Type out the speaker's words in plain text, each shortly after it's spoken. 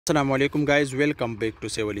Assalamu alaikum guys, welcome back to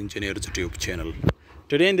Civil Engineers YouTube channel.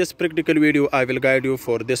 Today in this practical video I will guide you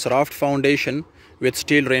for this raft foundation with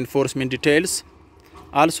steel reinforcement details,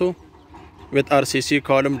 also with RCC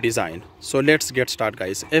column design. So let's get started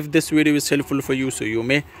guys. If this video is helpful for you, so you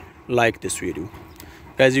may like this video.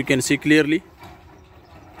 Guys, you can see clearly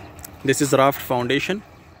this is raft foundation,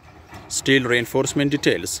 steel reinforcement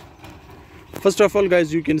details. First of all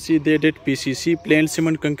guys, you can see they did PCC, plain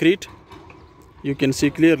cement concrete. You can see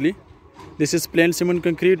clearly this is plain cement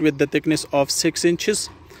concrete with the thickness of 6 inches.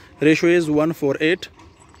 Ratio is 1:8.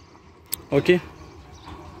 Okay,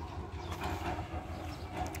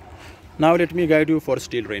 now let me guide you for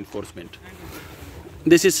steel reinforcement.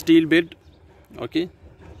 This is steel bed. Okay,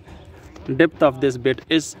 depth of this bed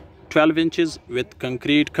is 12 inches with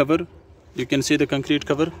concrete cover. You can see the concrete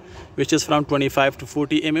cover, which is from 25 to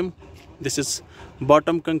 40 mm. This is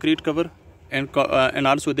bottom concrete cover, and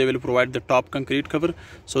also they will provide the top concrete cover.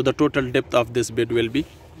 So the total depth of this bed will be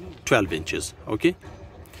 12 inches. Okay,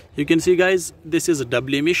 you can see guys, this is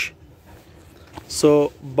doubly mesh.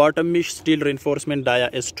 So bottom mesh steel reinforcement dia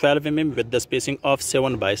is 12 mm with the spacing of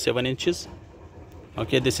 7 by 7 inches.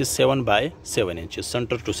 Okay, this is 7 by 7 inches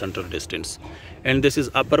center to center distance, and this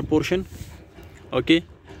is upper portion. Okay,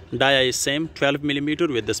 dia is same 12 millimeter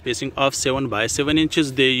with the spacing of 7 by 7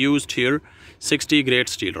 inches. They used here 60 grade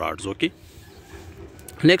steel rods. Okay,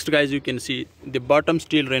 next guys, you can see the bottom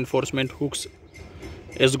steel reinforcement hooks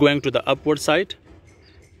is going to the upward side,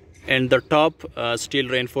 and the top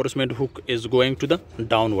steel reinforcement hook is going to the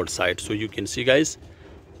downward side. So you can see guys,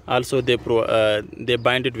 also they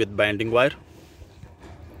bind it with binding wire.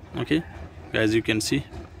 Okay guys, you can see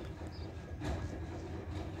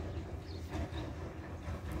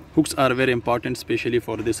hooks are very important, especially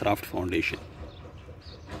for this raft foundation.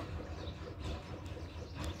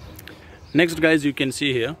 Next guys, you can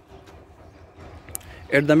see here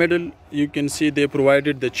at the middle, you can see they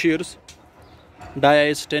provided the chairs. Dia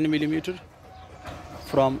is 10 millimeter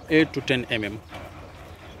from 8 to 10 mm.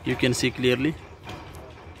 You can see clearly.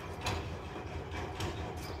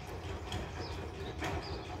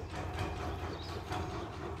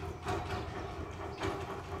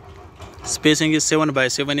 Spacing is 7 by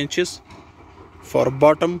 7 inches for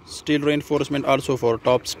bottom steel reinforcement, also for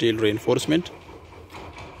top steel reinforcement.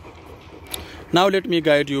 Now let me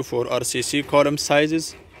guide you for RCC column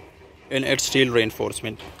sizes and its steel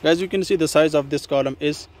reinforcement. Guys, you can see the size of this column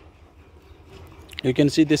is, you can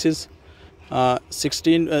see this is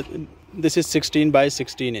 16 by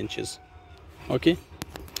 16 inches. Okay,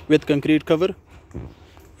 with concrete cover.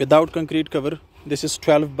 Without concrete cover, this is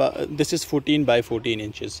 14 by 14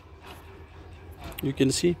 inches. You can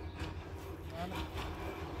see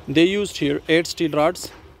they used here 8 steel rods.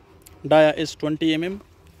 Dia is 20 mm.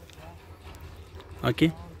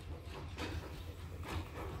 Okay,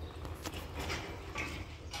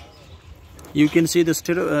 you can see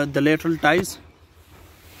the lateral ties.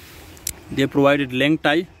 They provided length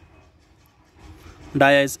tie.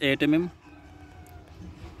 Dia is 8 mm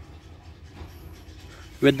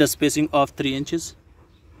with the spacing of 3 inches.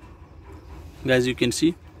 Guys, you can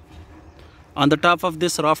see on the top of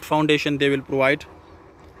this raft foundation they will provide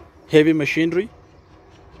heavy machinery.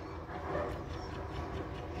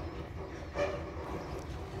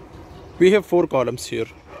 We have 4 columns here.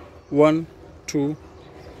 1, 2,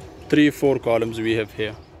 3, 4 columns we have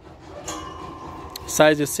here.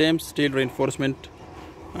 Size is same. Steel reinforcement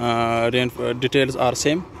details are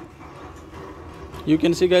same. You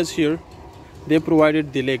can see guys, here they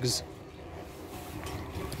provided the legs.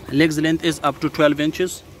 Legs length is up to 12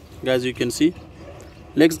 inches. Guys, you can see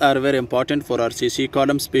legs are very important for RCC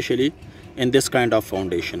column, especially in this kind of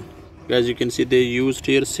foundation. Guys, you can see they used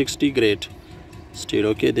here 60 grade steel.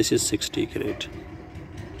 Okay, this is 60 grade.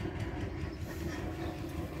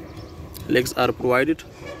 Legs are provided.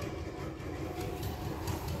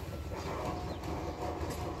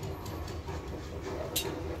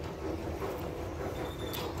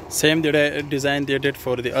 Same design they did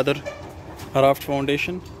for the other raft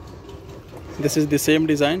foundation. This is the same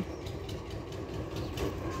design.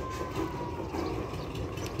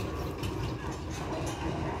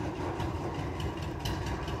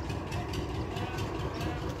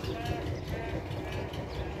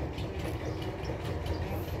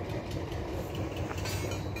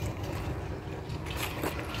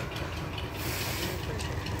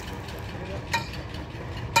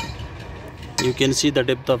 You can see the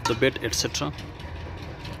depth of the bed, etc.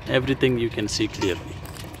 Everything you can see clearly.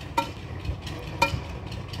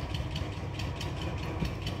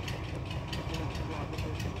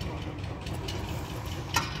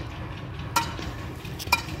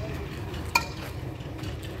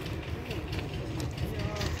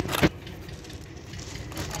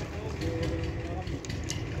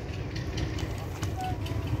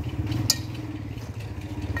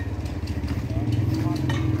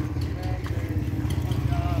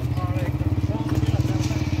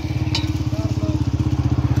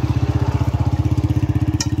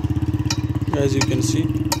 as you can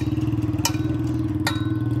see.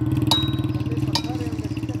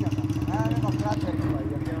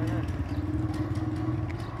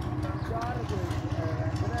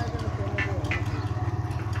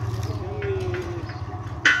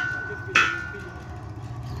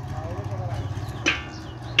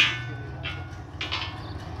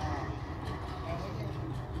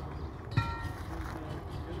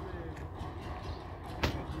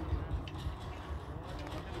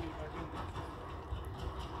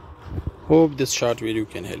 Hope this short video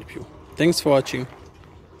can help you. Thanks for watching.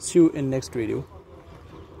 See you in next video.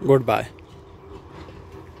 Goodbye.